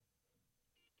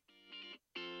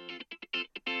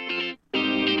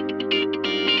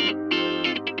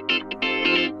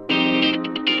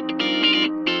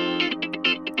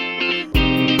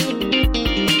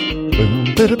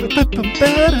When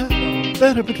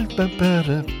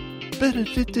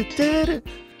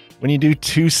you do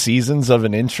 2 seasons of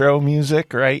an intro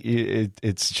music, right?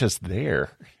 It's just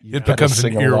there. It becomes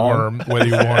an earworm, whether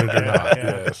you want it or not.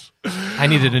 Yes. I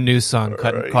needed a new song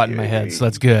caught in my head, so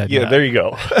that's good. Yeah, there you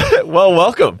go. Well,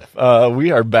 welcome. We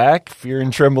are back, Fear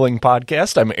and Trembling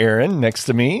podcast. I'm Aaron. Next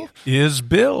to me is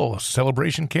Bill,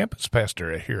 Celebration Campus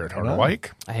Pastor here at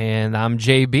Harderwyk. And I'm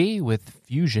JB with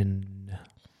Fusion.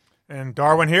 And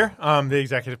Darwin here. I'm the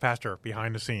executive pastor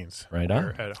behind the scenes. Right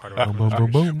on. At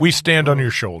Harderwyk. We stand on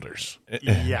your shoulders.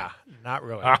 Yeah, not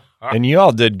really. And you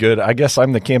all did good. I guess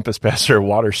I'm the campus pastor at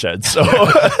Watershed, so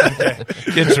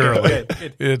It's early.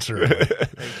 It's early.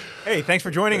 Hey, thanks for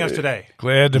joining us today.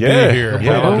 Glad to be here.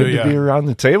 Yeah, good to be around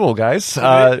the table, guys.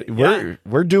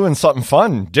 We're doing something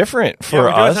fun, different for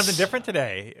us. We're doing something different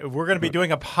today. We're going to be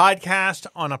doing a podcast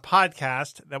on a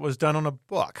podcast that was done on a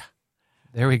book.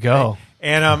 There we go.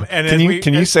 And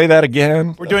can you say that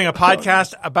again? We're doing a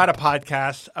podcast about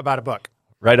a book.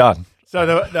 Right on. So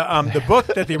the book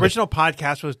that the original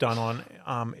podcast was done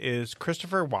on is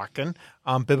Christopher Watkin,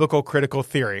 Biblical Critical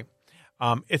Theory.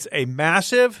 It's a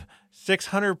massive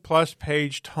 600-plus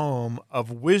page tome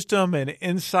of wisdom and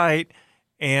insight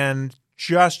and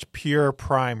just pure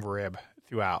prime rib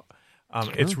throughout.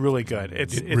 It's really good.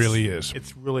 It really is.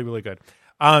 It's really, really good.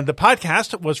 The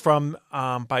podcast was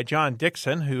by John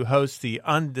Dixon, who hosts the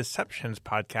Undeceptions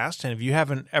podcast. And if you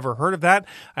haven't ever heard of that,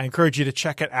 I encourage you to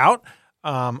check it out.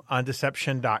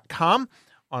 Undeception.com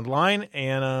online.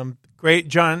 And great,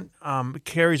 John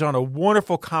carries on a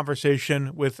wonderful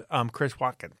conversation with Chris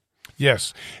Watkin.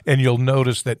 Yes, and you'll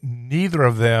notice that neither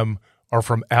of them are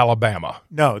from Alabama.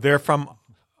 No, they're from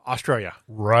Australia.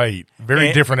 Right.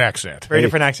 Very different accent. Very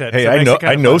different accent. Hey, So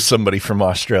I know somebody from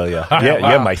Australia.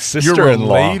 Yeah, my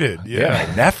sister-in-law. You're related. Yeah,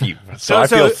 my nephew. So I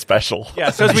feel special. Yeah,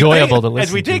 so enjoyable to listen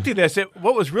as we dig through this,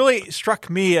 what was really struck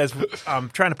me as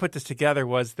trying to put this together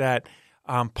was that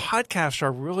podcasts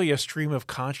are really a stream of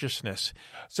consciousness.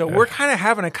 So we're kind of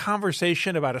having a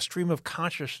conversation about a stream of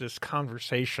consciousness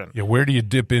conversation. Yeah, where do you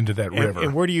dip into that river?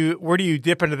 And where do you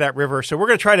dip into that river? So we're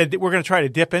going to try to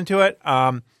dip into it.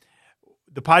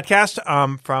 The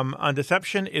podcast from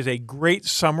Undeception is a great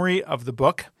summary of the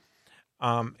book,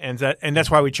 and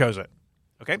that's why we chose it.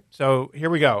 Okay, so here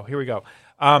we go.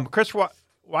 Chris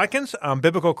Watkins'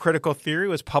 Biblical Critical Theory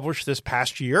was published this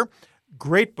past year.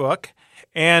 Great book,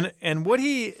 and what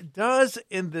he does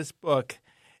in this book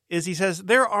is he says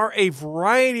there are a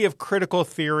variety of critical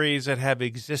theories that have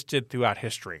existed throughout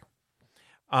history,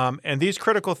 and these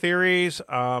critical theories.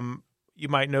 You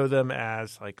might know them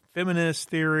as like feminist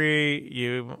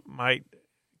theory,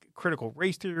 critical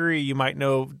race theory, you might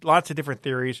know lots of different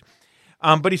theories.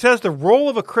 But he says the role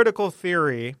of a critical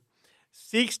theory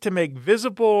seeks to make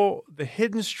visible the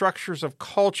hidden structures of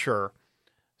culture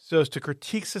so as to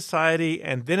critique society,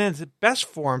 and then in its best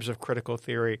forms of critical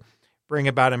theory, bring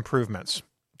about improvements.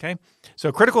 Okay?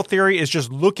 So critical theory is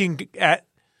just looking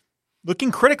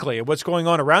critically at what's going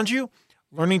on around you,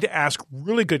 learning to ask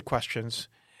really good questions,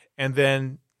 and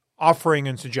then offering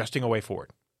and suggesting a way forward.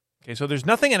 Okay, so there's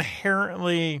nothing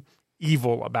inherently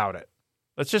evil about it.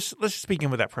 Let's just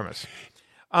begin with that premise.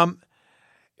 And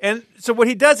so what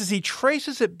he does is he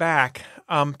traces it back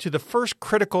to the first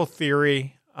critical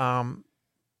theory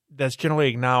that's generally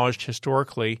acknowledged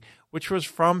historically, which was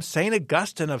from St.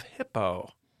 Augustine of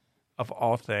Hippo, of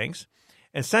all things.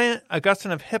 And St.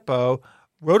 Augustine of Hippo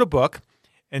wrote a book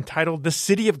entitled The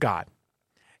City of God.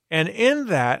 And in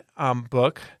that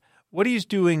book, what he's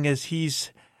doing is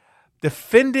he's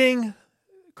defending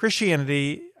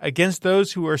Christianity against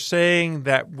those who are saying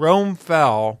that Rome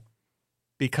fell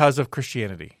because of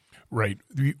Christianity. Right.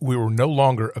 We were no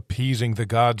longer appeasing the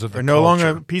gods of the culture. No longer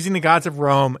appeasing the gods of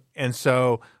Rome, and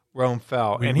so Rome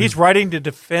fell. He's writing to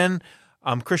defend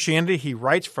Christianity. He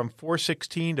writes from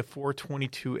 416 to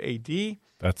 422 A.D.,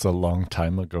 That's a long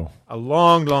time ago. A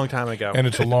long, long time ago. And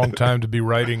it's a long time to be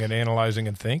writing and analyzing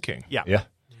and thinking. Yeah.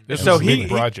 This is a big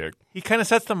project. He kind of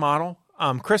sets the model.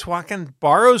 Chris Watkin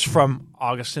borrows from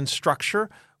Augustine's structure,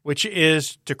 which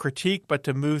is to critique but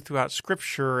to move throughout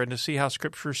Scripture and to see how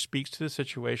Scripture speaks to the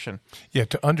situation. Yeah,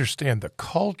 to understand the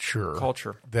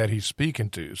culture that he's speaking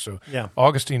to. So yeah.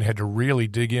 Augustine had to really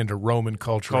dig into Roman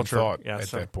culture and thought at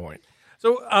that point.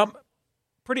 So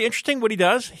pretty interesting what he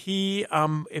does. He,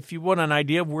 if you want an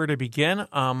idea of where to begin,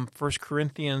 1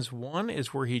 Corinthians 1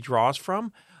 is where he draws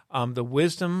from, the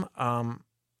wisdom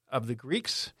of the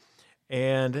Greeks.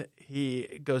 And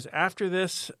he goes after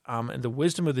this and the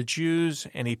wisdom of the Jews,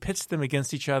 and he pits them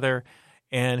against each other.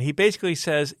 And he basically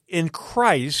says, in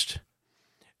Christ,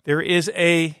 there is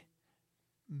a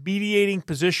mediating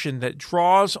position that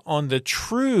draws on the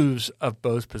truths of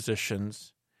both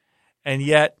positions and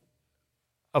yet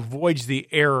avoids the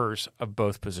errors of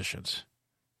both positions.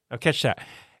 Now catch that.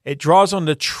 It draws on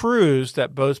the truths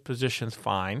that both positions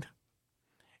find,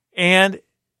 and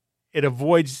it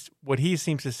avoids what he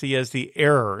seems to see as the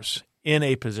errors in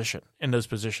those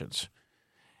positions.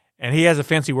 And he has a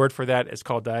fancy word for that. It's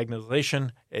called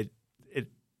diagonalization. It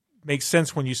makes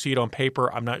sense when you see it on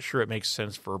paper. I'm not sure it makes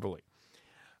sense verbally.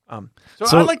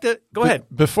 So I'd like to go ahead.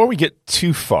 Before we get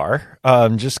too far,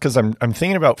 just because I'm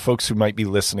thinking about folks who might be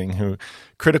listening who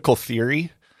critical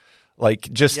theory,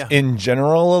 like just in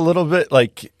general a little bit,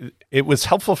 like it was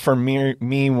helpful for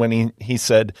me when he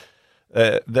said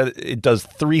that it does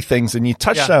three things, and you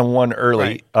touched on one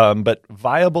early, but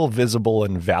viable, visible,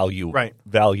 and valuable, right?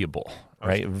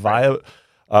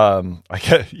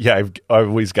 I've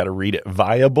always got to read it.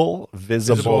 Viable,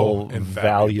 visible, and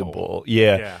valuable.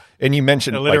 Yeah. And you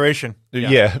mentioned alliteration.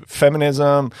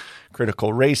 Feminism,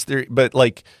 critical race theory, but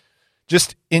like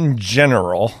just in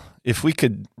general, if we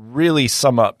could really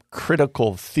sum up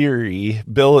critical theory,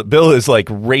 Bill is like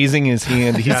raising his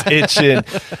hand. He's itching.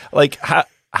 Like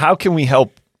how can we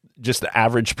help just the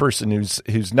average person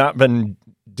who's not been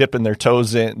dipping their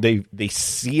toes in? They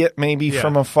see it maybe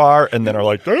from afar and then are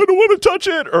like, I don't want to touch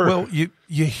it. Or well, you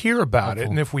hear about it,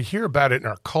 and if we hear about it in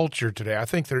our culture today, I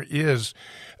think there is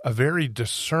a very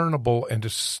discernible and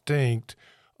distinct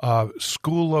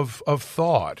school of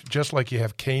thought, just like you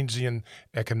have Keynesian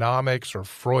economics or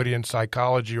Freudian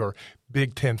psychology or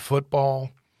Big Ten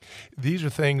football. These are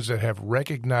things that have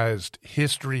recognized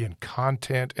history and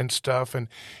content and stuff, and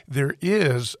there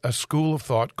is a school of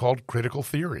thought called critical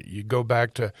theory. You go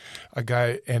back to a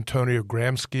guy, Antonio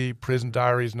Gramsci, Prison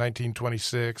Diaries,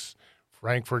 1926,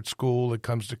 Frankfurt School. It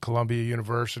comes to Columbia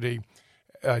University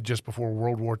just before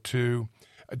World War II.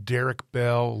 Derek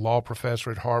Bell, law professor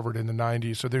at Harvard in the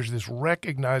 90s. So there's this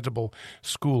recognizable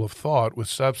school of thought with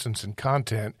substance and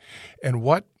content, and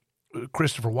what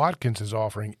Christopher Watkins is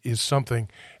offering is something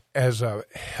as a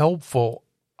helpful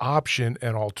option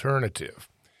and alternative.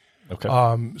 Okay.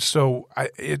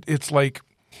 It's like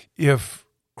if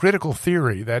critical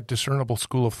theory, that discernible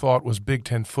school of thought, was Big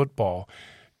Ten football,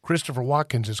 Christopher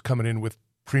Watkins is coming in with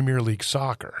Premier League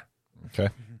soccer. Okay.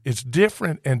 It's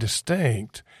different and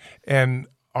distinct, and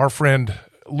our friend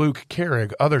Luke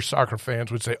Carrig, other soccer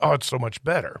fans would say, oh, it's so much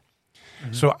better.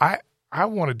 Mm-hmm. So I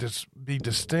wanted to be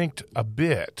distinct a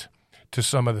bit to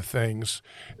some of the things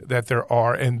that there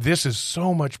are, and this is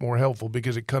so much more helpful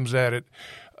because it comes at it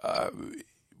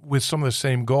with some of the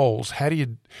same goals. How do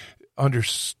you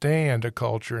understand a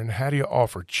culture, and how do you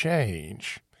offer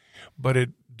change? But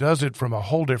it does it from a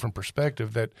whole different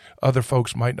perspective that other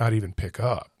folks might not even pick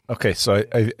up. Okay, so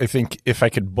I think if I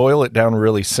could boil it down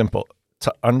really simple,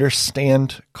 to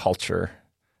understand culture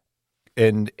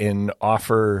and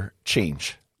offer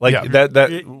change. Like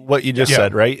that what you just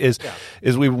said, right? Is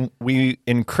we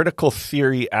in critical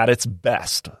theory at its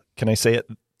best. Can I say it?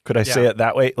 Could I say it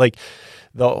that way? Like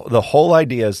the whole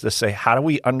idea is to say, how do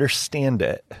we understand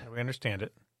it? How do we understand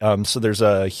it? So there's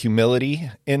a humility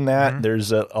in that. Mm-hmm.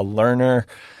 There's a learner.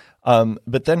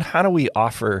 But then how do we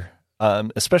offer,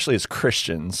 especially as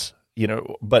Christians,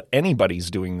 but anybody's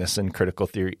doing this in critical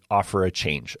theory, offer a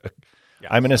change.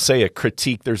 I'm going to say a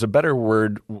critique. There's a better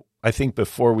word. I think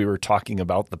before we were talking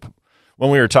about when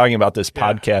we were talking about this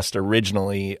podcast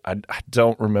originally, I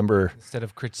don't remember. Instead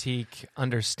of critique,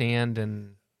 understand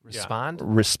and respond.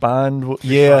 Respond.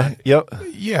 Yeah. Yep.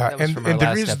 Yeah. And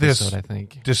there is this I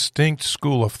think, distinct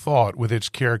school of thought with its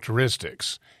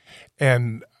characteristics.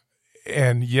 And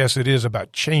yes, it is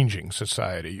about changing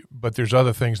society, but there's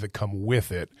other things that come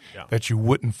with it that you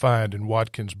wouldn't find in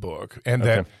Watkins' book, and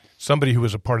that somebody who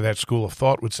was a part of that school of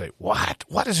thought would say, what?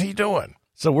 What is he doing?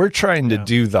 So we're trying to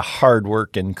do the hard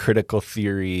work in critical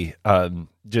theory,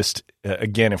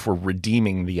 again, if we're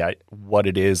redeeming what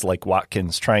it is, like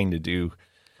Watkins trying to do.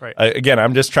 Right. Again,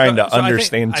 I'm just trying to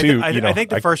understand too. I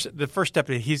think the first step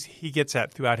that he gets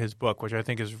at throughout his book, which I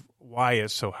think is why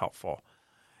it's so helpful,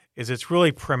 is it's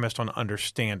really premised on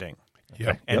understanding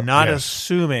and not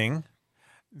assuming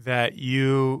that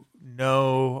you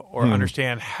know or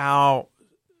understand how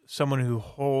someone who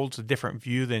holds a different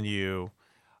view than you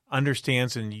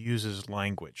understands and uses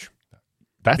language.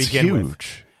 That's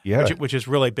huge. Which is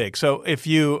really big. So if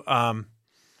you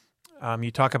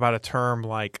you talk about a term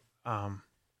like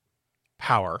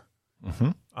power,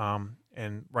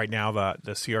 and right now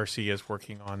the CRC is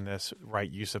working on this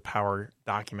right use of power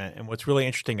document. And what's really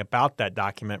interesting about that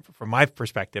document, from my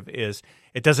perspective, is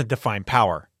it doesn't define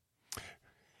power.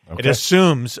 Okay. It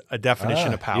assumes a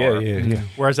definition of power. Yeah.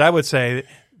 Whereas I would say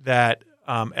that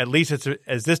at least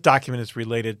as this document is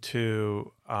related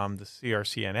to the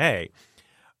CRCNA,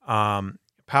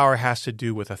 power has to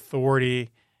do with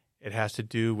authority. It has to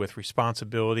do with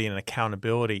responsibility and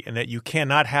accountability, and that you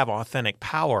cannot have authentic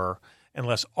power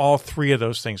unless all three of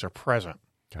those things are present.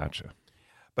 Gotcha.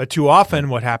 But too often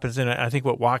what happens, and I think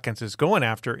what Watkins is going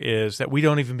after, is that we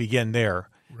don't even begin there.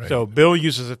 Right. So Bill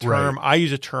uses a term, Right. I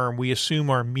use a term, we assume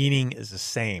our meaning is the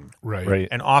same. Right.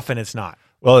 And often it's not.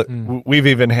 Well, we've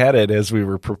even had it as we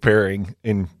were preparing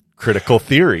in critical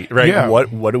theory, right? Yeah.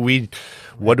 What do we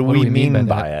mean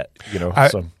by it?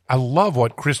 I love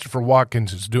what Christopher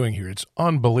Watkins is doing here. It's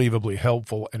unbelievably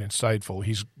helpful and insightful.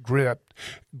 He's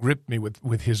gripped me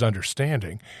with his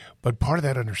understanding. But part of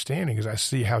that understanding is I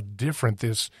see how different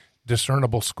this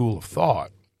discernible school of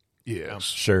thought is.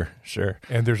 Sure.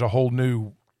 And there's a whole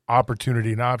new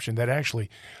opportunity and option that actually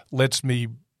lets me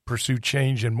pursue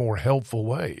change in more helpful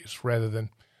ways rather than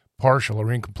partial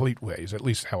or incomplete ways, at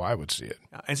least how I would see it.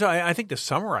 And so I think to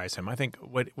summarize him, I think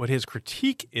what his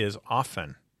critique is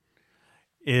often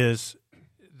is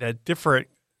that different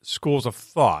schools of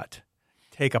thought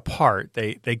take apart,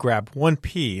 they grab one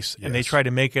piece and they try to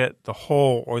make it the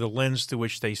whole or the lens through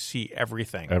which they see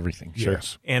everything. Sure.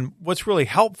 Yes. And what's really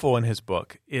helpful in his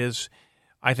book is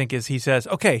he says,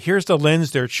 okay, here's the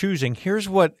lens they're choosing. Here's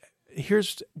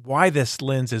why this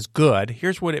lens is good.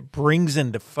 Here's what it brings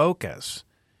into focus.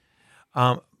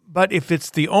 But if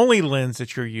it's the only lens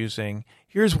that you're using,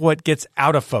 here's what gets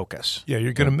out of focus. Yeah,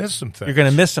 you're going to miss some things. You're going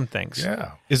to miss some things.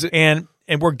 Yeah. Is it? And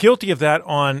we're guilty of that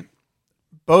on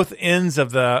both ends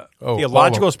of the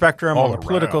theological spectrum, on the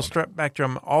political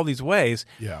spectrum, all these ways.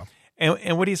 Yeah.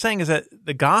 And what he's saying is that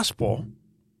the gospel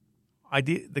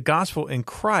in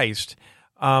Christ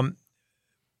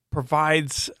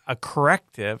provides a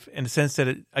corrective in the sense that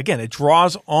it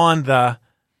draws on the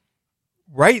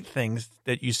right things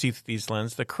that you see through these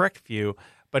lenses, the correct view,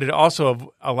 but it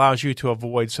also allows you to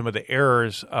avoid some of the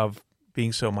errors of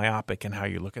being so myopic in how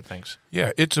you look at things.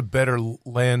 Yeah, it's a better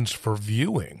lens for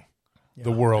viewing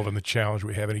the world and the challenge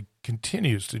we have. And he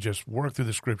continues to just work through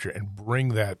the Scripture and bring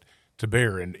that to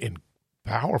bear in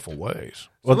powerful ways.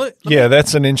 Well,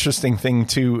 that's an interesting thing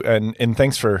too. And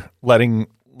thanks for letting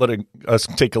us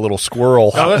take a little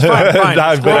squirrel. No, that's fine.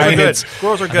 dive Squirrels back. are good.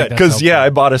 Squirrels are good. Because I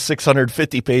bought a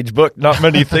 650-page book. Not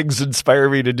many things inspire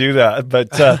me to do that,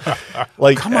 but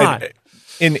come on.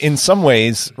 In some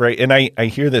ways, right? And I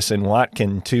hear this in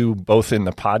Watkin too, both in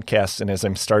the podcast and as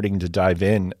I'm starting to dive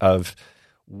in.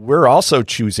 We're also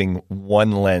choosing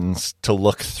one lens to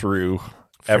look through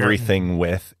everything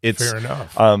with. It's fair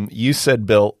enough. You said,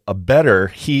 Bill,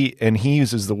 he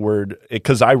uses the word,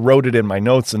 because I wrote it in my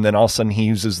notes, and then all of a sudden he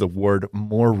uses the word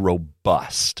more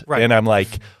robust. Right. And I'm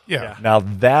like, now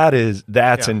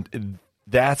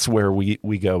that's where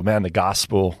we go, man, the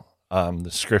gospel,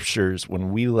 the scriptures,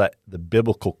 when we let the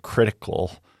biblical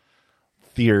critical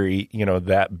theory,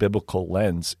 that biblical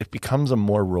lens, it becomes a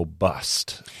more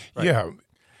robust. Right? Yeah.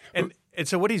 And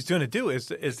so what he's doing to do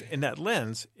is in that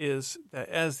lens is that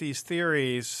as these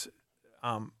theories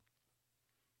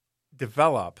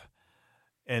develop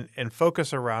and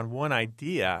focus around one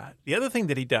idea, the other thing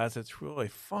that he does that's really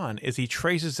fun is he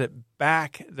traces it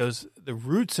back, the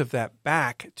roots of that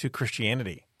back to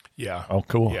Christianity. Yeah. Oh,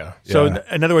 cool. Yeah. So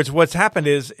in other words, what's happened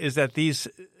is that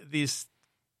these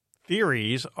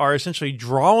theories are essentially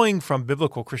drawing from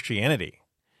biblical Christianity,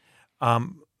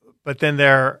 but then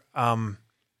they're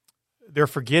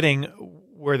forgetting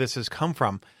where this has come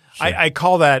from. Sure. I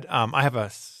call that I have a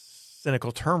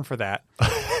cynical term for that,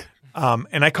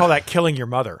 and I call that killing your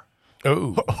mother.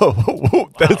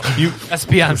 That's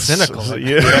beyond cynical.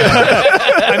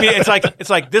 I mean, it's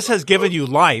like this has given you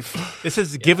life. This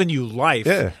has given you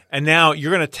life, and now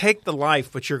you're going to take the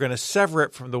life, but you're going to sever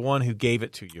it from the one who gave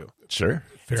it to you. Sure,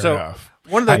 fair enough.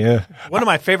 One of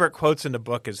my favorite quotes in the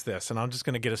book is this, and I'm just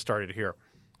going to get us started here.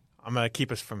 I'm going to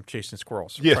keep us from chasing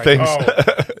squirrels. Yeah, thanks.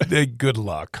 Good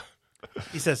luck.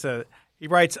 He says he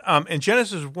writes in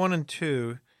Genesis 1 and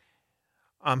 2.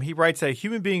 He writes that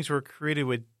human beings were created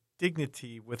with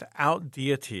dignity without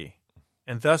deity,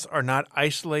 and thus are not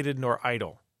isolated nor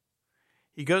idle.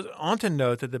 He goes on to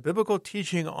note that the biblical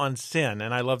teaching on sin,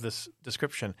 and I love this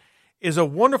description, is a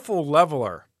wonderful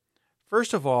leveler.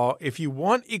 First of all, if you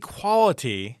want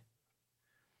equality,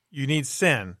 you need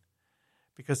sin.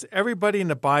 Because everybody in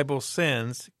the Bible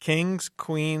sins, kings,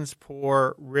 queens,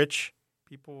 poor, rich,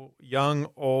 people, young,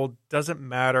 old, doesn't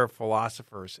matter,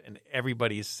 philosophers, and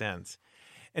everybody sins.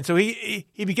 And so he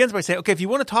begins by saying, okay, if you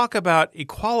want to talk about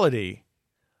equality,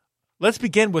 let's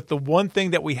begin with the one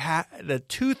thing that we have, the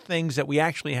two things that we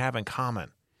actually have in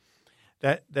common.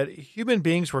 That human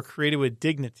beings were created with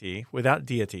dignity without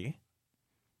deity,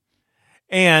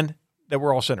 and that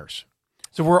we're all sinners.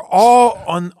 So we're all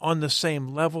on the same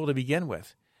level to begin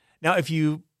with. Now, if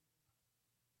you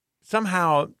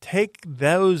somehow take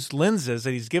those lenses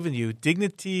that he's given you,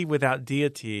 dignity without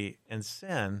deity and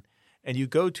sin, and you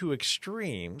go to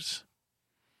extremes,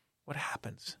 what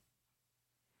happens?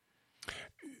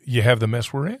 You have the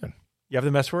mess we're in. You have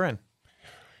the mess we're in.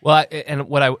 Well, and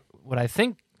what I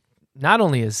think not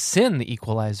only is sin the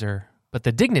equalizer, but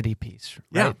the dignity piece,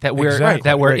 right? Yeah, that we're exactly.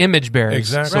 that we're Right. image bearers.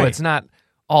 Exactly. So Right. it's not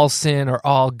all sin or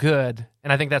all good.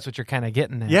 And I think that's what you're kind of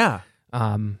getting at. Yeah.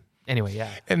 Anyway, yeah.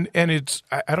 And it's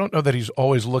I don't know that he's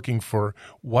always looking for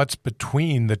what's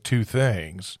between the two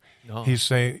things. No. He's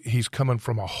saying he's coming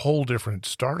from a whole different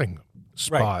starting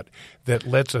spot that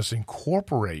lets us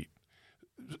incorporate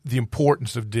the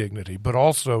importance of dignity, but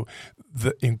also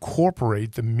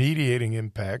incorporate the mediating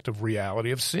impact of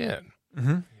reality of sin.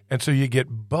 Mm-hmm. And so you get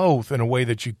both in a way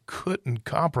that you couldn't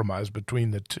compromise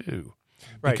between the two,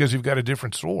 Right. because you've got a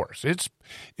different source.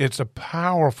 It's a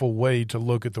powerful way to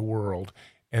look at the world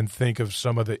and think of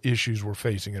some of the issues we're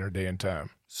facing in our day and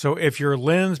time. So if your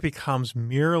lens becomes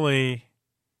merely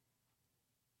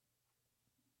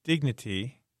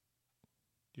dignity,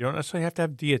 you don't necessarily have to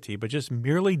have deity, but just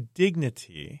merely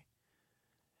dignity,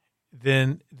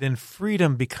 then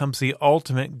freedom becomes the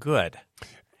ultimate good.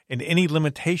 And any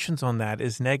limitations on that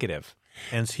is negative.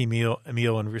 Hence Emile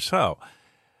and Rousseau.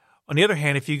 On the other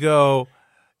hand, if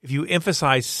you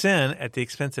emphasize sin at the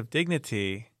expense of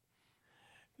dignity,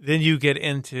 then you get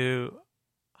into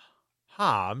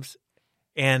Hobbes,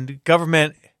 and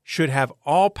government should have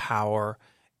all power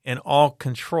and all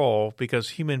control because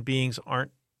human beings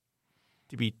aren't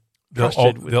to be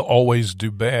trusted. They'll always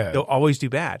do bad. They'll always do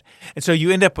bad. And so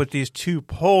you end up with these two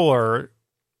polar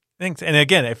things. And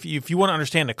again, if you want to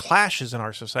understand the clashes in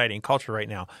our society and culture right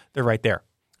now, they're right there.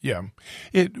 Yeah.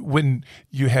 When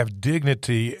you have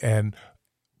dignity and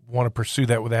want to pursue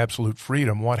that with absolute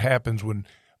freedom, what happens when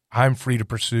I'm free to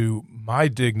pursue my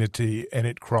dignity and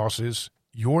it crosses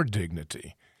your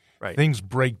dignity? Right. Things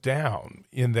break down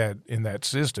in that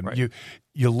system. Right.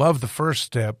 You love the first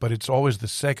step, but it's always the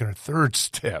second or third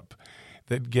step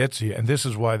that gets you. And this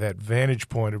is why that vantage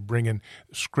point of bringing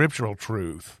scriptural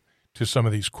truth to some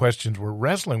of these questions we're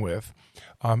wrestling with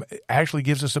actually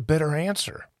gives us a better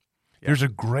answer. Yeah. There's a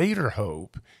greater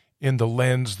hope in the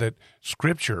lens that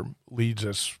Scripture leads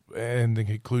us and the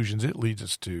conclusions it leads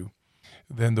us to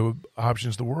than the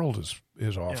options the world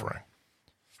is offering.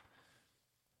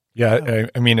 Yeah,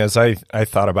 I mean, as I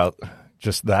thought about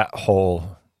just that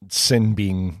whole sin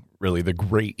being really the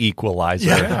great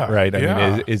equalizer, right? I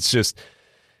mean, it's just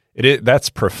that's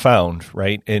profound,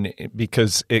 right? And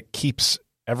because it keeps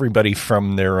everybody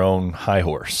from their own high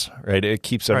horse, right? It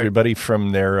keeps everybody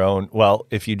from their own, well,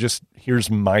 if you just, here's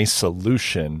my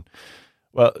solution.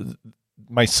 Well,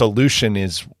 my solution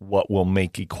is what will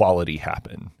make equality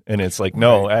happen. And it's like,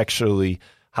 no, actually,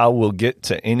 how we'll get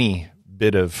to any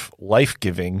bit of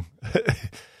life-giving,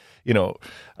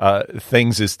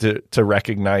 things is to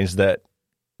recognize that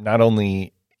not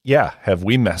only, have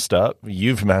we messed up,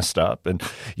 you've messed up, and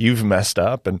you've messed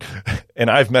up, and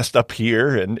I've messed up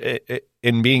here, and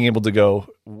in being able to go,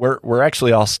 we're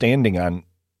actually all standing on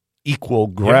equal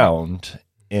ground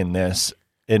in this,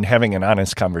 and having an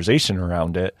honest conversation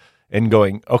around it, and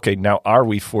going, okay, now are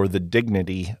we for the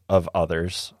dignity of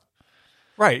others?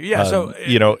 Right. Yeah.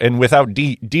 And without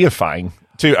deifying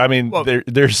too. I mean,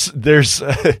 there's.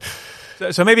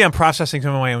 So maybe I'm processing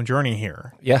some of my own journey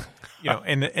here. Yeah.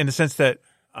 In the sense that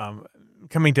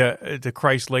coming to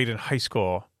Christ late in high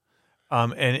school,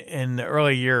 and in the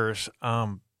early years,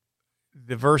 the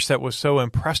verse that was so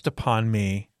impressed upon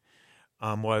me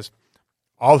was,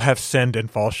 "All have sinned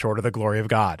and fall short of the glory of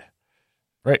God."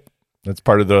 Right. That's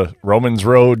part of the Romans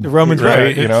road. The Romans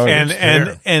road,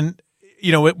 right? And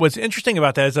what's interesting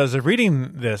about that is, as I was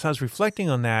reading this, I was reflecting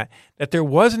on that there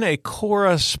wasn't a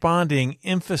corresponding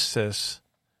emphasis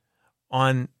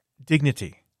on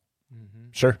dignity. Mm-hmm.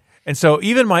 Sure. And so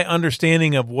even my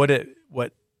understanding of what it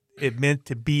meant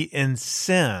to be in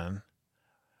sin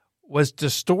was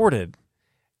distorted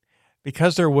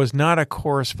because there was not a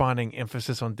corresponding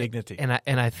emphasis on dignity.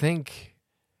 And I think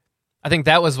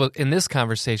that was what, in this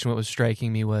conversation, what was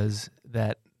striking me was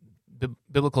that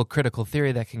biblical critical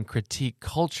theory that can critique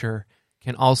culture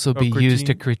can also be used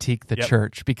to critique the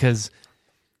church, because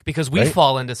we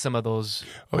fall into some of those,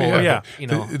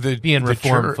 being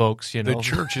reformed folks. The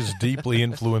church is deeply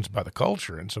influenced by the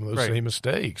culture and some of those same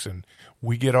mistakes, and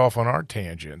we get off on our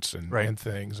tangents and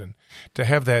things. And to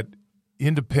have that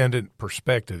independent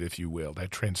perspective, if you will, that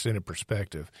transcendent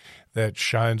perspective that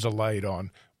shines a light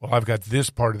on, well, I've got this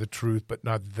part of the truth, but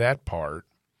not that part,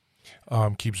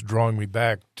 keeps drawing me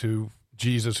back to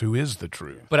Jesus, who is the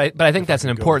truth. But I think that's an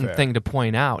important thing to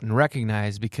point out and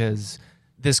recognize, because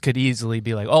this could easily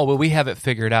be like, oh, well, we have it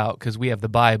figured out because we have the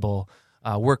Bible.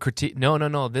 We're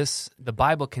No. The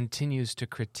Bible continues to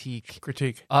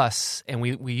critique us, and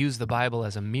we use the Bible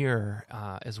as a mirror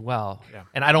as well. Yeah.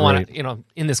 And I don't want to,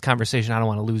 in this conversation, I don't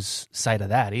want to lose sight of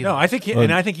that either. No, I think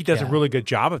he does a really good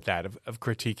job of that, of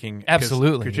critiquing,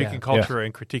 absolutely, critiquing culture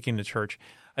and critiquing the church.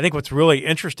 I think what's really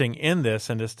interesting in this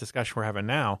discussion we're having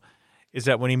now is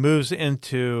that when he moves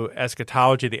into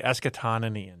eschatology, the eschaton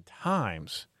and the end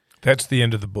times, that's the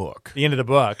end of the book. The end of the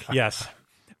book, yes.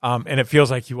 And it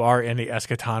feels like you are in the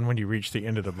eschaton when you reach the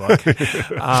end of the book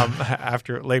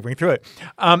after laboring through it.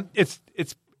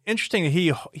 It's interesting that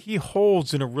he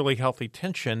holds in a really healthy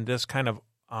tension this kind of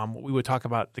what we would talk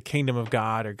about the kingdom of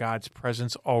God or God's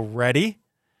presence already,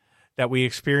 that we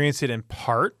experience it in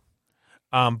part,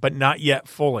 but not yet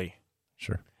fully.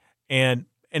 Sure. And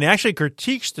actually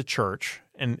critiques the church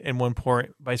in one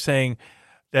point by saying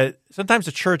that sometimes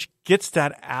the church gets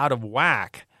that out of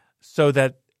whack so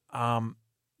that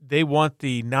they want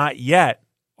the not yet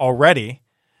already.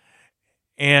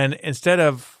 And instead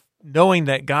of knowing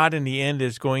that God in the end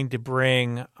is going to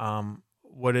bring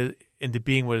what is into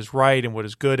being what is right and what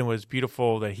is good and what is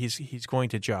beautiful, that he's going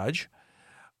to judge,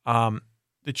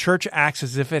 the church acts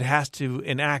as if it has to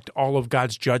enact all of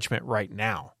God's judgment right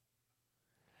now.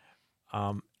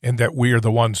 And that we are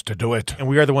the ones to do it. And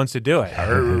we are the ones to do it.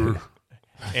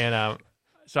 And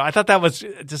so I thought that was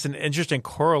just an interesting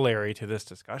corollary to this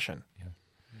discussion.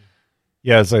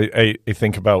 Yeah, as I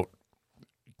think about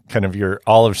kind of your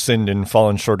all have sinned and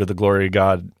fallen short of the glory of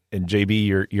God, and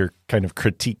JB, your kind of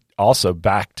critique also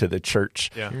back to the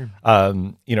church. Yeah.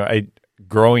 I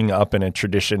growing up in a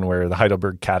tradition where the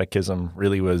Heidelberg Catechism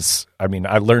really was, I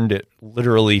learned it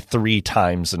literally 3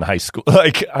 times in high school.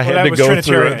 Like I had to go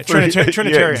through it.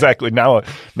 Trinitarian. Yeah, exactly. Now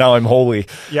I'm holy.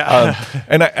 Yeah.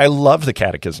 And I love the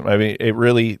Catechism. It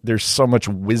really, there's so much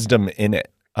wisdom in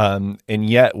it. And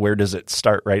yet, where does it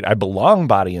start, right? I belong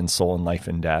body and soul in life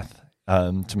and death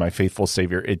to my faithful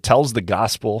Savior. It tells the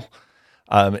gospel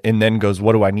and then goes,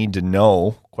 what do I need to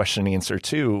know? Question and answer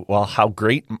 2. Well, how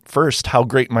great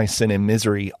my sin and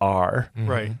misery are.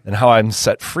 Right. And how I'm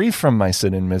set free from my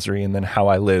sin and misery, and then how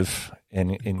I live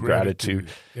in gratitude.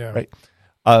 Yeah. Right.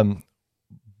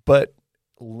 But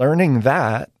learning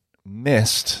that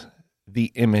missed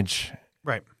the image.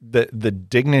 Right. The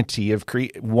dignity of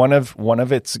one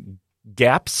of its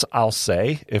gaps, I'll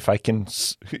say, if I can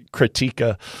critique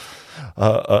a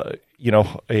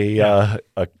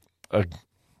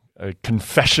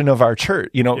confession of our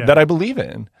church, that I believe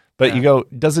in. But you go,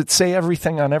 does it say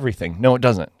everything on everything? No, it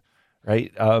doesn't.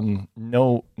 Right?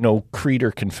 No creed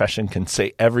or confession can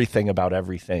say everything about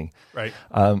everything. Right.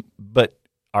 But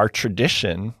our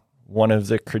tradition, one of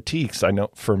the critiques I know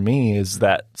for me is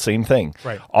that same thing.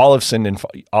 Right. All have sinned and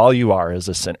all you are is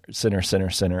a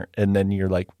sinner. And then you're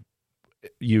like,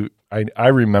 I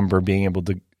remember being able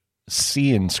to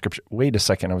see in Scripture, wait a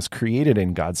second, I was created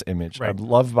in God's image. Right. I'm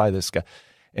loved by this guy.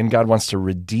 And God wants to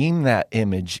redeem that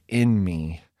image in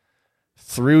me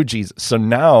through Jesus. So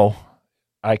now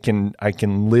I can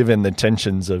live in the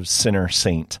tensions of sinner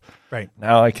saint. Right.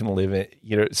 Now I can live it,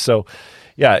 so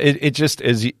yeah, it just,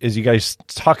 as you guys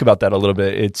talk about that a little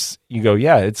bit, it's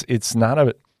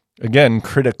not again,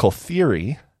 critical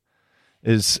theory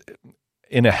is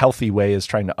in a healthy way is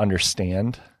trying to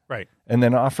understand. Right. And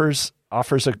then offers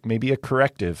maybe a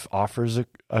corrective, offers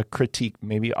a critique,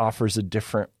 maybe offers a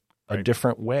different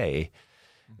way.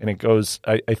 And it goes,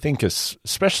 I think,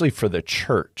 especially for the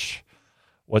church,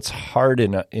 what's hard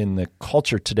in the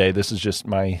culture today, this is just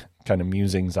my kind of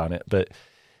musings on it, but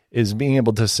is being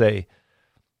able to say,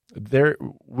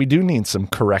 we do need some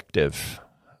corrective,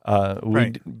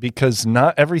 because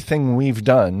not everything we've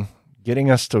done getting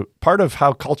us to part of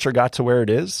how culture got to where it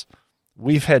is,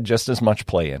 we've had just as much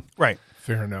play in. Right.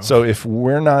 Fair enough. So if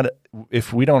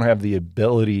we don't have the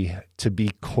ability to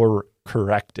be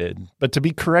corrected, but to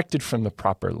be corrected from the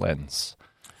proper lens.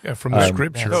 Yeah, from the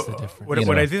Scripture. What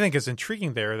I do think is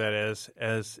intriguing there, that is,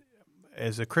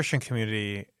 as a Christian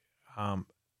community,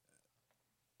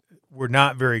 we're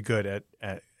not very good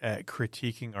at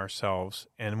critiquing ourselves,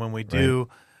 and when we do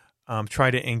try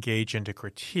to engage into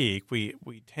critique,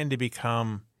 we tend to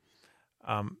become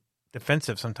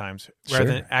defensive sometimes, rather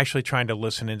than actually trying to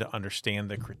listen and to understand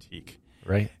the critique.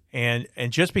 Right. And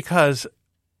just because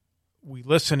we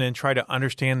listen and try to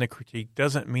understand the critique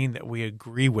doesn't mean that we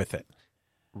agree with it.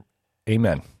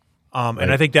 Amen.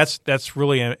 And I think that's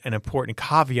really an important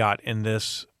caveat in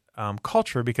this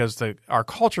culture, because our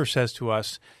culture says to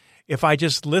us, if I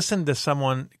just listen to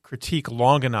someone critique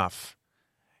long enough,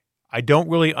 I don't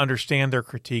really understand their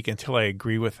critique until I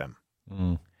agree with them.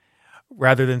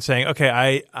 Rather than saying, okay,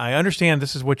 I understand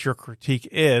this is what your critique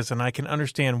is, and I can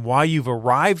understand why you've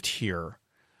arrived here.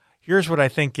 Here's what I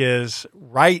think is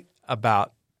right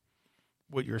about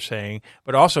what you're saying,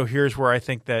 but also here's where I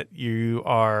think that you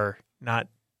are not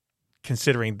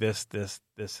considering this,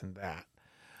 and that.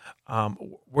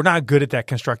 We're not good at that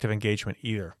constructive engagement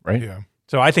either. Right. Yeah.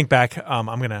 So I think back, I'm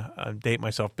going to date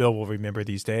myself. Bill will remember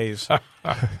these days. What?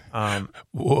 But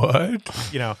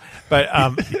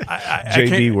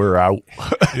JD, we're out.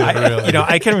 Really?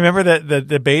 I can remember the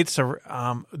debates.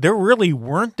 There really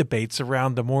weren't debates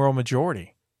around the moral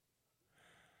majority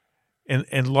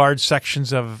in large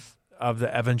sections of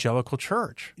the evangelical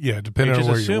church. Yeah, depending on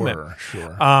where you were.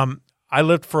 Sure. I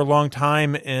lived for a long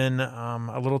time in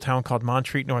a little town called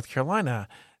Montreat, North Carolina,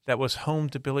 that was home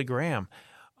to Billy Graham.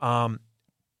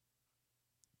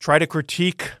 Try to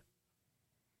critique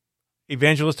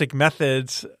evangelistic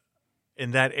methods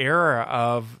in that era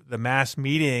of the mass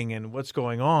meeting and what's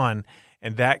going on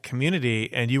in that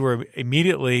community, and you were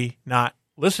immediately not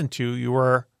listened to. You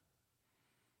were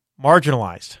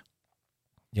marginalized.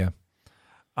 Yeah.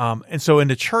 And so in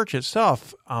the church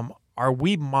itself, are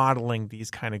we modeling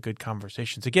these kind of good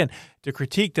conversations? Again, the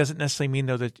critique doesn't necessarily mean,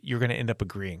 though, that you're going to end up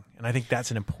agreeing. And I think that's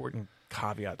an important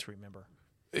caveat to remember.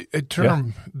 A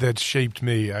term that shaped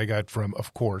me, I got from,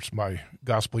 of course, my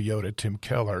gospel Yoda, Tim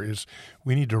Keller, is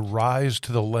we need to rise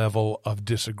to the level of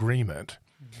disagreement.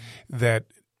 That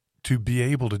to be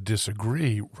able to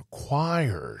disagree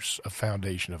requires a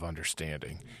foundation of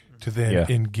understanding to then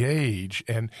engage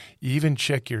and even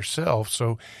check yourself.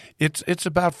 So it's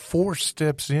about 4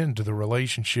 steps into the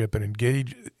relationship and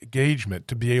engagement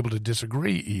to be able to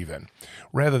disagree even,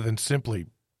 rather than simply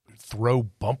throw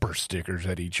bumper stickers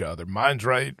at each other. Mine's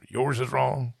right, yours is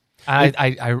wrong.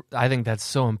 I think that's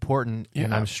so important,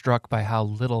 and I'm struck by how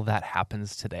little that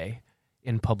happens today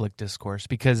in public discourse,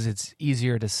 because it's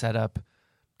easier to set up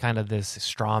kind of this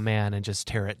straw man and just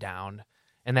tear it down,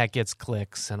 and that gets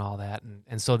clicks and all that.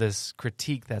 And so this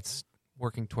critique that's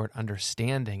working toward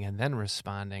understanding and then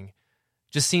responding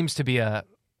just seems to be a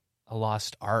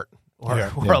lost art or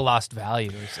a lost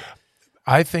value.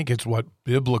 I think it's what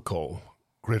biblical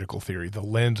critical theory, the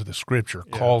lens of the Scripture,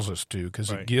 calls us to, because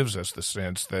it gives us the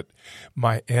sense that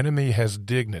my enemy has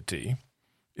dignity,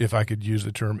 if I could use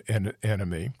the term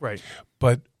enemy,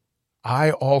 but I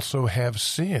also have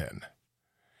sin.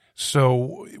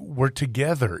 So we're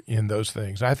together in those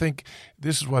things. I think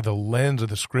this is why the lens of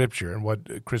the Scripture and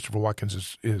what Christopher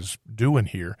Watkins is doing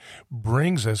here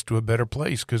brings us to a better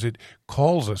place, because it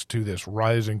calls us to this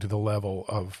rising to the level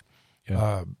of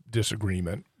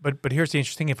disagreement. But here's the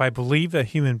interesting thing. If I believe that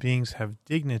human beings have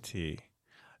dignity,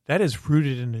 that is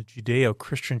rooted in the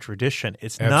Judeo-Christian tradition.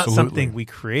 It's not something we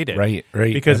created. Right.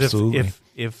 Because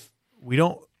if we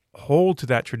don't hold to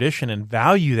that tradition and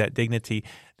value that dignity,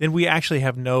 then we actually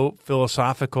have no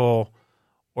philosophical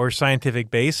or scientific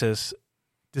basis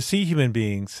to see human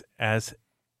beings as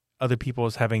other people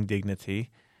as having dignity.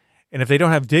 And if they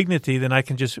don't have dignity, then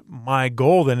my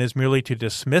goal then is merely to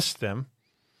dismiss them,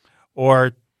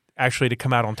 or actually to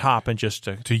come out on top and just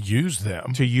to use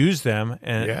them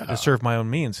and to serve my own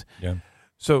means. Yeah.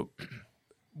 So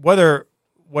whatever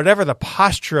the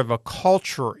posture of a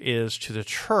culture is to the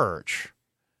church,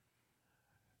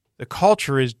 the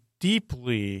culture is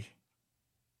deeply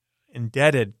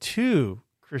indebted to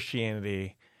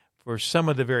Christianity for some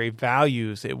of the very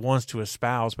values it wants to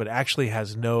espouse, but actually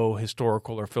has no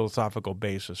historical or philosophical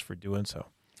basis for doing so.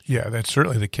 Yeah, that's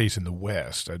certainly the case in the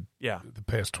West. The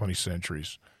past 20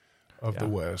 centuries of the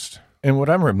West. And what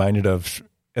I'm reminded of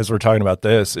as we're talking about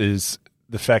this is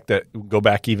the fact that, go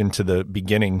back even to the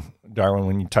beginning, Darwin,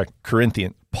 when you talk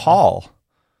Corinthian, Paul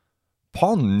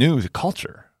knew the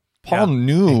culture. Paul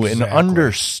knew and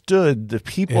understood the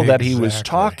people that he was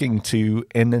talking to,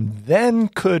 and then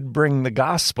could bring the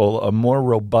gospel, a more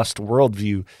robust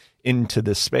worldview, into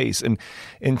this space. And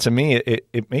to me,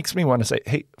 it makes me want to say,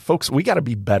 hey, folks, we got to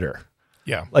be better.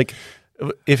 Yeah. Like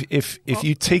if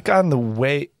you take on the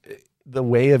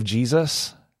way of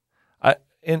Jesus,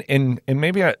 and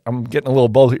maybe I'm getting a little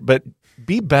bold here, but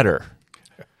be better.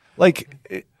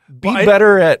 Like be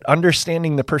better at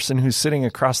understanding the person who's sitting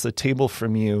across the table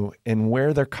from you and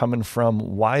where they're coming from,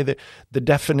 why the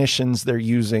definitions they're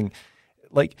using.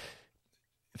 Like,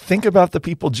 think about the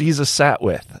people Jesus sat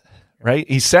with. Right?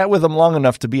 He sat with them long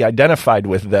enough to be identified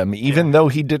with them, even though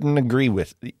he didn't agree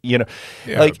with,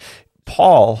 like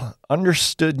Paul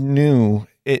understood, knew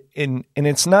it, and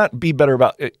it's not be better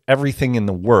about everything in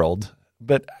the world,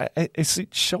 but I see,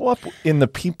 show up in the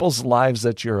people's lives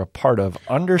that you're a part of,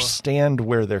 understand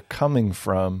where they're coming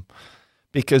from,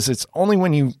 because it's only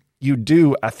when you you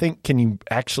do, I think, can you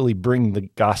actually bring the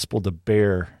gospel to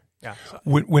bear? Yeah.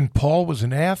 When Paul was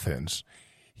in Athens,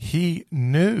 he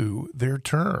knew their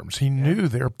terms. He knew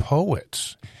their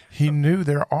poets. He knew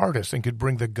their artists and could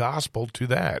bring the gospel to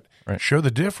that, show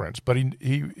the difference. But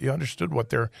he understood what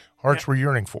their hearts were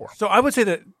yearning for. So I would say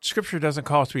that Scripture doesn't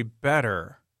call us to be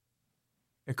better.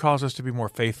 It calls us to be more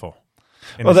faithful.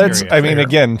 Well, that's, I mean,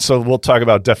 again, so we'll talk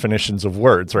about definitions of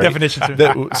words, right?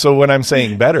 Definitions. So when I'm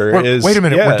saying better is... Wait a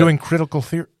minute, we're doing critical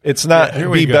theory. It's not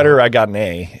be better, I got an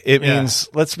A. It means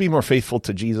let's be more faithful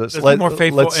to Jesus. Let's be more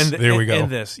faithful in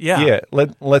this. Yeah,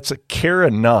 let's care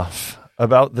enough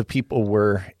about the people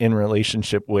we're in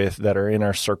relationship with that are in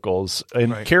our circles,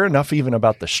 and care enough even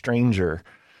about the stranger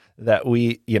that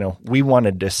we want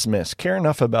to dismiss. Care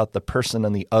enough about the person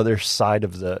on the other side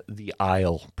of the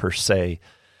aisle, per se,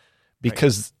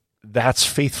 because that's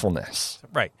faithfulness.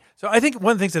 Right. So I think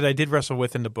one of the things that I did wrestle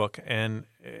with in the book and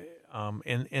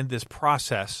in this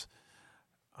process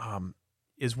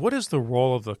is, what is the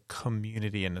role of the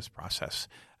community in this process?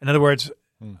 In other words,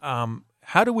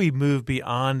 how do we move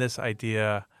beyond this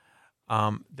idea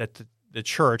that the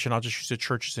church, and I'll just use the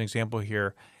church as an example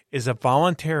here, is a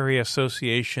voluntary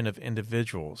association of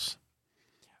individuals,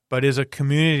 but is a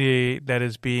community that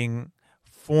is being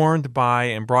formed by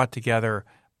and brought together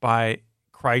by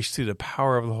Christ through the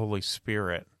power of the Holy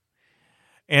Spirit.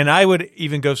 And I would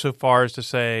even go so far as to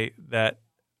say that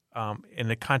in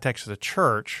the context of the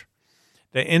church,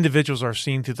 that individuals are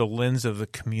seen through the lens of the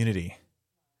community.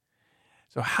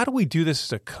 So how do we do this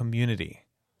as a community?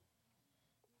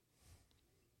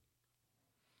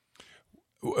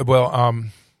 Well,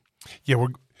 we're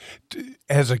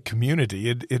as a community,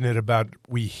 isn't it about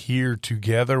we hear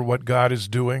together what God is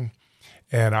doing?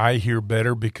 And I hear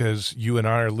better because you and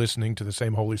I are listening to the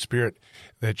same Holy Spirit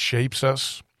that shapes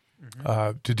us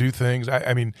to do things.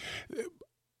 I mean,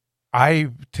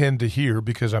 I tend to hear,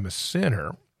 because I'm a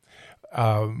sinner,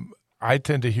 I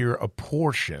tend to hear a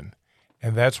portion,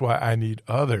 and that's why I need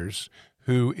others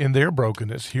who, in their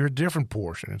brokenness, hear a different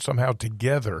portion. And somehow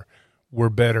together we're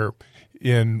better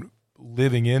in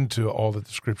living into all that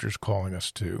the Scripture is calling us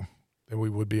to than we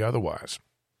would be otherwise.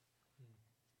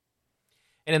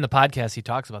 And in the podcast, he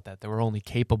talks about that we're only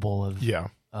capable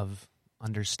of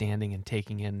understanding and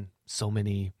taking in so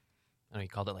many, I don't know, he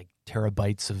called it like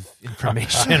terabytes of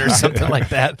information or something like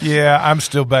that. Yeah, I'm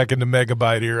still back in the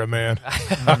megabyte era, man.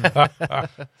 I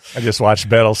just watched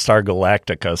Battlestar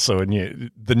Galactica, so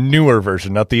the newer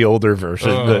version, not the older version,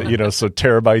 so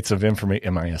terabytes of information.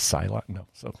 Am I a Cylon? No.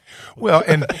 So well,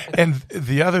 and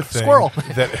the other thing Squirrel.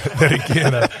 that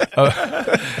again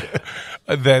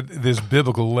that this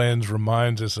biblical lens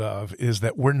reminds us of is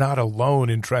that we're not alone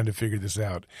in trying to figure this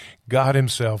out. God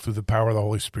himself, through the power of the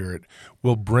Holy Spirit,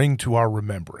 will bring to our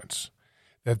remembrance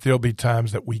that there'll be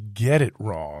times that we get it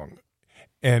wrong,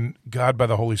 and God, by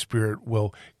the Holy Spirit,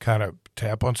 will kind of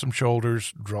tap on some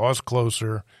shoulders, draw us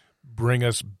closer, bring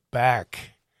us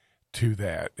back to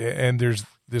that. And there's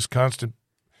this constant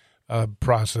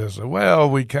process of, well,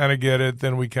 we kind of get it,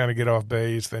 then we kind of get off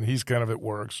base, then he's kind of at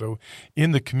work. So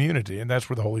in the community, and that's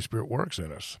where the Holy Spirit works in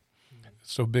us.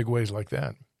 So big ways like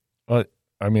that. Well,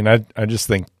 I mean, I just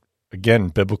think, again,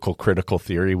 biblical critical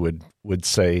theory would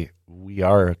say we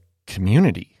are a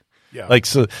community. Yeah. Like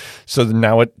so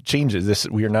now it changes. This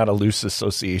we are not a loose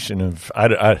association of.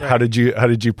 How did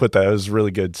you put that? It was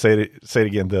really good. Say it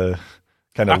again. The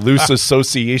kind of loose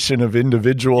association of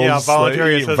individuals. Yeah,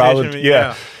 voluntary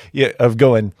association. Yeah, of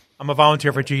going, I'm a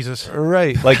volunteer for Jesus.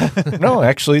 Right. Like, no,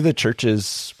 actually the church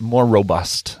is more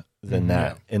robust than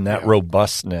that. And that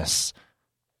robustness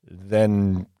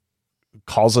then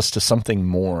calls us to something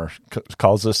more,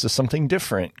 calls us to something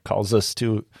different, calls us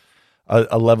to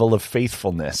a level of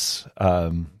faithfulness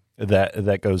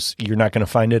that goes, you're not going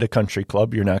to find at a country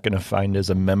club. You're not going to find as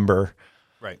a member,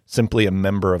 simply a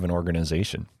member of an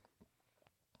organization.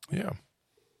 Yeah.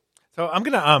 So I'm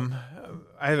going to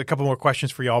I have a couple more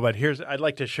questions for y'all, but I'd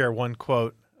like to share one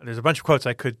quote. There's a bunch of quotes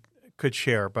I could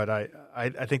share, but I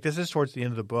think this is towards the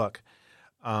end of the book,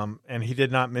 and he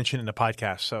did not mention it in the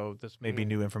podcast, so this may be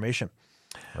new information.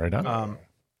 Right on.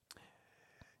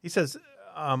 He says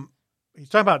he's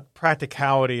talking about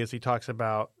practicality as he talks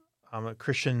about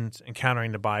Christians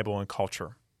encountering the Bible and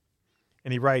culture,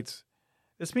 and he writes,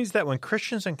 "This means that when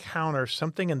Christians encounter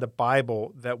something in the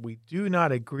Bible that we do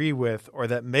not agree with or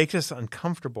that makes us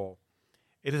uncomfortable,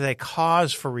 it is a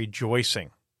cause for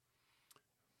rejoicing.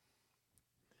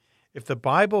 If the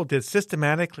Bible did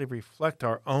systematically reflect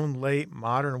our own late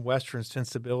modern Western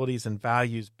sensibilities and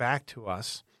values back to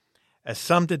us, as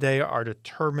some today are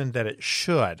determined that it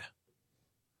should,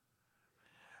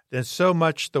 then so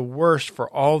much the worse for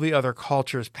all the other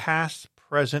cultures, past,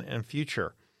 present, and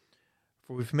future.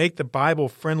 For if we make the Bible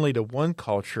friendly to one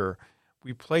culture,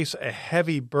 we place a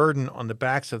heavy burden on the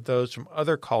backs of those from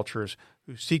other cultures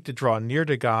who seek to draw near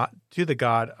to the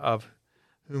God of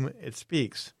whom it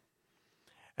speaks.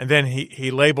 And then he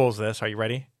labels this. Are you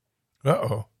ready?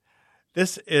 Uh-oh.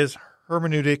 This is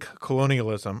hermeneutic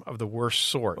colonialism of the worst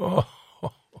sort. Oh.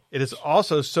 It is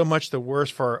also so much the worse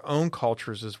for our own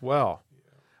cultures as well,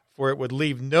 for it would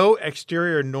leave no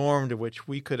exterior norm to which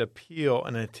we could appeal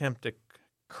in an attempt to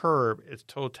curb its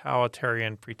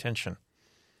totalitarian pretension.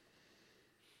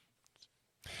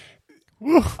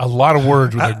 A lot of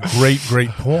words with a great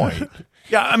point.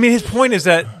 Yeah, I mean, his point is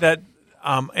that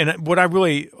and what I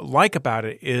really like about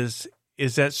it is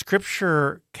that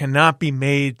Scripture cannot be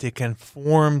made to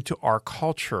conform to our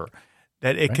culture,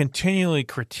 that it continually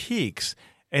critiques,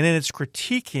 and in its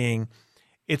critiquing,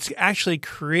 it's actually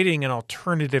creating an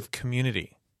alternative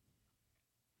community.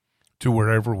 To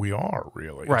wherever we are,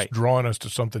 really. Right. It's drawing us to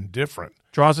something different.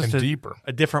 Draws us and to deeper.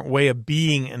 A different way of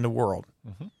being in the world.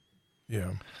 Mm-hmm.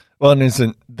 Yeah. Well, and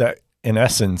isn't that, in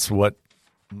essence, what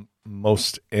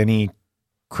most any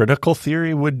critical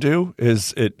theory would do?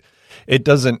 Is it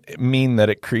doesn't mean that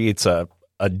it creates a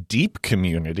deep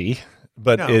community,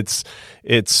 but No.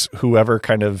 it's whoever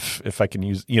kind of, if I can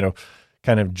use,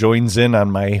 kind of joins in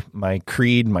on my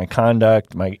creed, my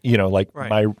conduct, my,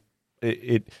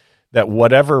 that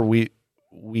whatever we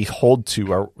hold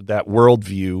to, that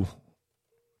worldview,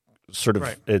 sort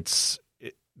of,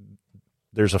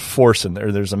 there's a force in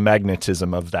there. There's a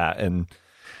magnetism of that, and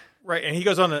right. And he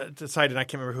goes on to cite, and I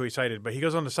can't remember who he cited, but he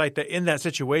goes on to cite that in that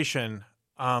situation,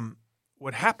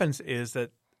 what happens is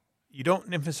that you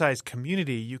don't emphasize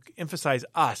community; you emphasize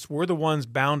us. We're the ones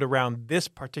bound around this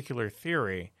particular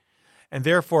theory, and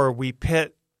therefore we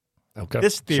pit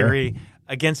this theory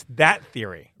against that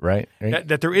theory. Right.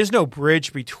 That there is no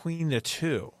bridge between the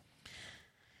two.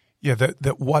 Yeah,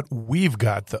 that what we've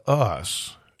got, the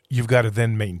us, you've got to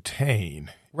then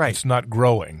maintain. Right. It's not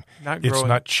growing. Not It's growing.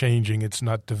 not changing. It's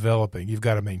not developing. You've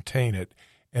got to maintain it.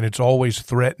 And it's always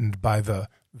threatened by the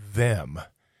them,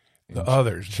 the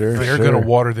others. Sure, They're sure. going to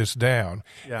water this down.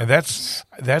 Yeah. And that's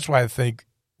why I think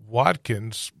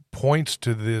Watkins points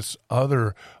to this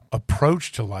other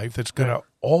approach to life that's going to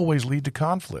always lead to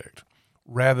conflict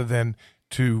rather than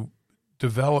to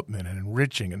development and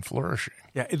enriching and flourishing.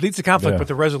 Yeah, it leads to conflict, Yeah. but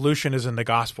the resolution is in the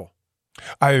gospel.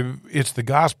 It's the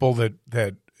gospel that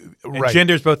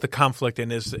Engenders both the conflict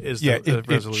and is the it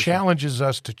resolution. challenges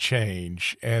us to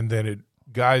change, and then it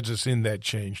guides us in that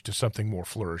change to something more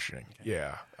flourishing.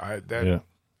 Yeah, So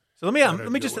let me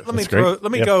That's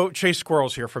great. go chase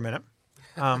squirrels here for a minute.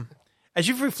 As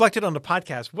you've reflected on the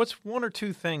podcast, what's one or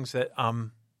two things that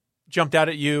jumped out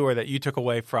at you or that you took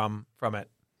away from it?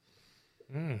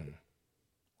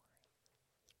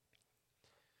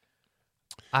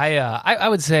 I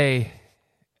would say,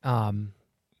 he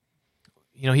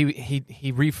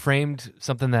reframed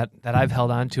something that I've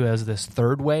held on to as this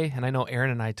third way, and I know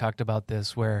Aaron and I talked about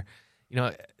this, where,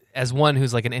 as one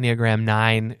who's like an Enneagram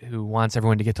 9 who wants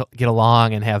everyone to get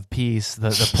along and have peace,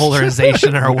 the polarization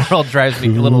in our world drives me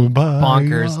a little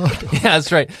bonkers. Yeah,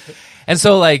 that's right. And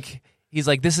so he's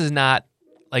like, this is not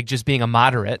like just being a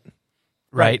moderate,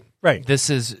 right? Right. This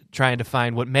is trying to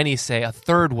find what many say a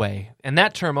third way. And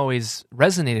that term always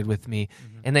resonated with me.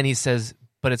 Mm-hmm. And then he says,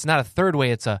 but it's not a third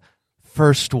way, it's a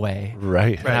first way.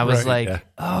 Right. And I was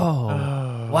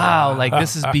wow, like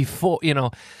this is before,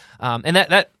 and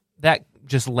that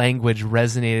just language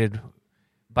resonated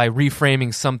by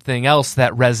reframing something else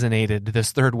that resonated.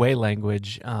 This third way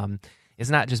language is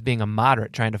not just being a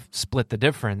moderate, trying to split the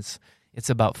difference.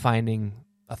 It's about finding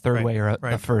a third way or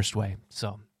a first way.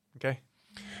 So, okay.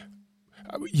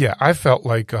 Yeah, I felt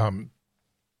like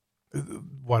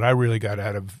what I really got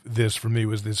out of this for me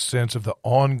was this sense of the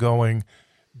ongoing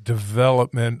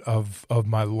development of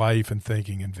my life and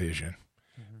thinking and vision.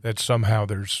 Mm-hmm. That somehow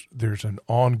there's an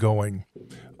ongoing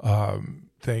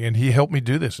thing, and he helped me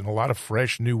do this in a lot of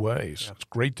fresh, new ways. Yeah. It's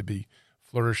great to be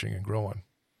flourishing and growing.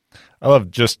 I love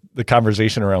just the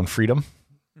conversation around freedom.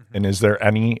 Mm-hmm. And is there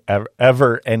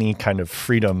ever any kind of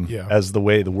freedom as the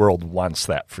way the world wants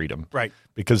that freedom? Right.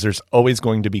 Because there's always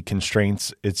going to be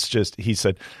constraints. It's just, he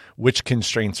said, which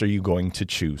constraints are you going to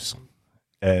choose?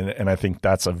 And I think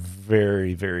that's a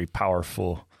very, very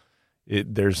powerful.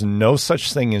 There's no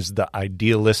such thing as the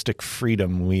idealistic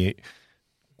freedom we,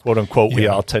 quote unquote, we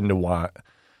all tend to want,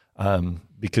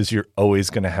 because you're always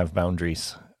going to have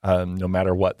boundaries, no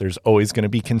matter what. There's always going to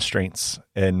be constraints,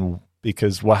 and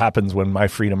because what happens when my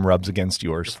freedom rubs against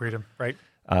yours? Your freedom, right?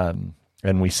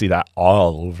 And we see that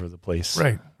all over the place.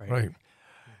 Right.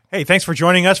 Hey, thanks for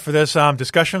joining us for this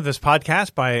discussion of this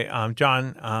podcast by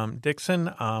John Dickson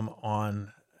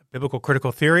on biblical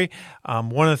critical theory.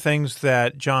 One of the things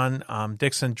that John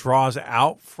Dickson draws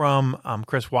out from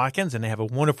Chris Watkins, and they have a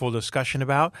wonderful discussion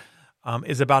about,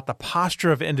 is about the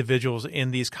posture of individuals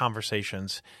in these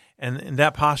conversations. And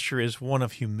that posture is one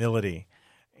of humility.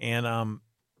 And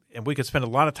we could spend a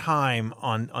lot of time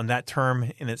on that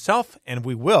term in itself, and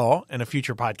we will in a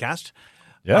future podcast.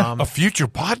 Yeah. A future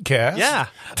podcast? Yeah.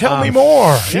 Tell me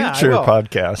more. Future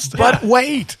podcast. But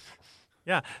wait.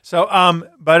 Yeah. So,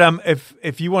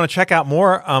 if you want to check out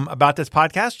more about this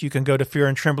podcast, you can go to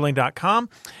fearandtrembling.com.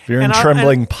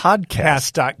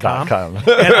 Fearandtremblingpodcast.com.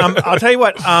 And I'll tell you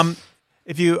what,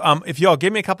 if you all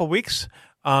give me a couple weeks,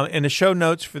 in the show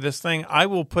notes for this thing, I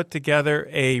will put together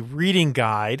a reading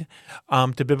guide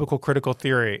to biblical critical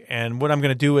theory. And what I'm going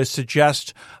to do is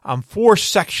suggest 4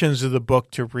 sections of the book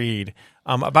to read.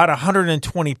 About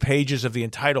 120 pages of the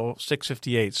entire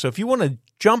 658. So if you want to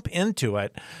jump into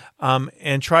it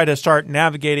and try to start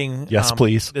navigating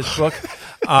please. This book,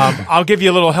 I'll give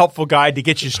you a little helpful guide to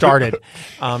get you started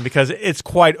because it's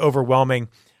quite overwhelming.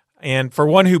 And for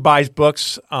one who buys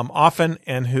books often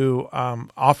and who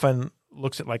often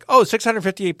looks at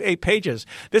 658 pages,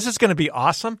 this is going to be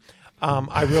awesome.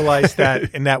 I realize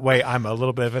that in that way, I'm a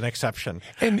little bit of an exception.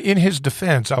 And in his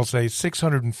defense, I'll say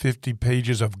 650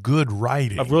 pages of good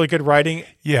writing. Of really good writing?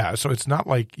 Yeah, so it's not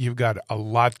like you've got a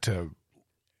lot to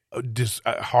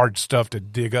hard stuff to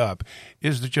dig up.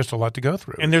 There's just a lot to go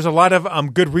through. And there's a lot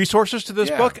of good resources to this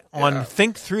book on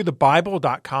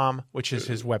thinkthroughthebible.com, which is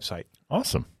his website.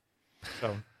 Awesome.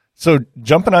 So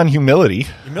jumping on humility.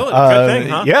 Humility, good thing,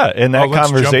 huh? Yeah, in that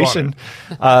conversation,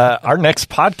 our next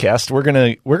podcast, we're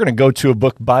gonna go to a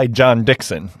book by John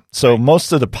Dickson. So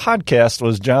most of the podcast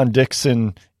was John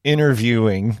Dickson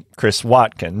interviewing Chris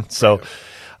Watkins. So,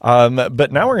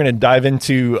 but now we're gonna dive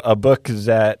into a book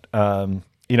that I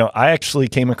actually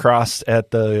came across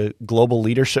at the Global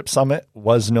Leadership Summit,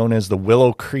 was known as the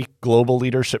Willow Creek Global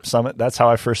Leadership Summit. That's how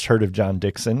I first heard of John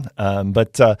Dickson.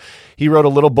 But he wrote a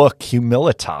little book,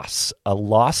 Humilitas, A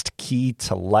Lost Key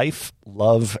to Life,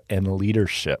 Love, and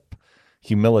Leadership.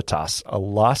 Humilitas, A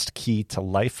Lost Key to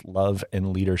Life, Love,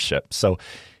 and Leadership. So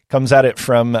comes at it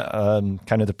from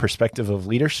kind of the perspective of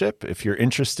leadership. If you're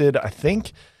interested, I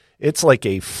think it's like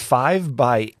a 5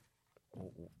 by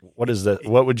what is that?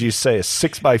 What would you say? A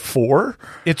 6 by 4?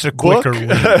 It's a quicker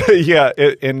read. Yeah,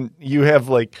 and you have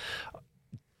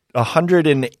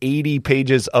 180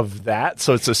 pages of that,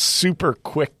 so it's a super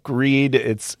quick read.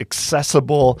 It's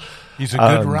accessible. He's a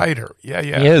good writer. Yeah.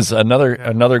 He is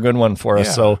another good one for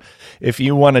us. So if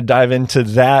you want to dive into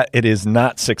that, it is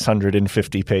not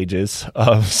 650 pages.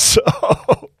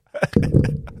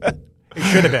 It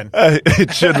should have been.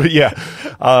 It should be, yeah.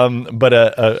 But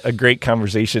a great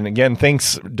conversation. Again,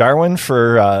 thanks, Darwin,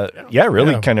 for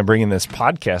really kind of bringing this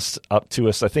podcast up to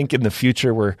us. I think in the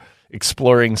future we're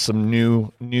exploring some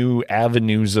new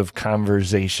avenues of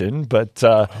conversation, but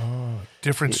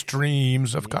different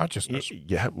streams of consciousness.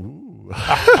 Yeah.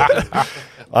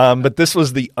 But this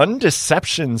was the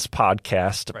Undeceptions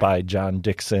podcast by John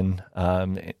Dickson,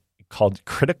 called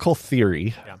Critical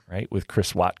Theory, right, with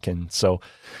Chris Watkins. So.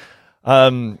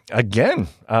 Thanks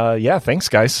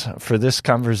guys for this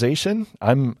conversation.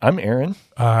 I'm Aaron.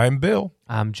 I'm Bill.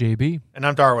 I'm JB. And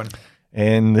I'm Darwin.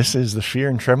 And this is the Fear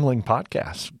and Trembling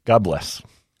podcast. God bless.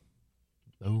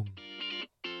 Boom.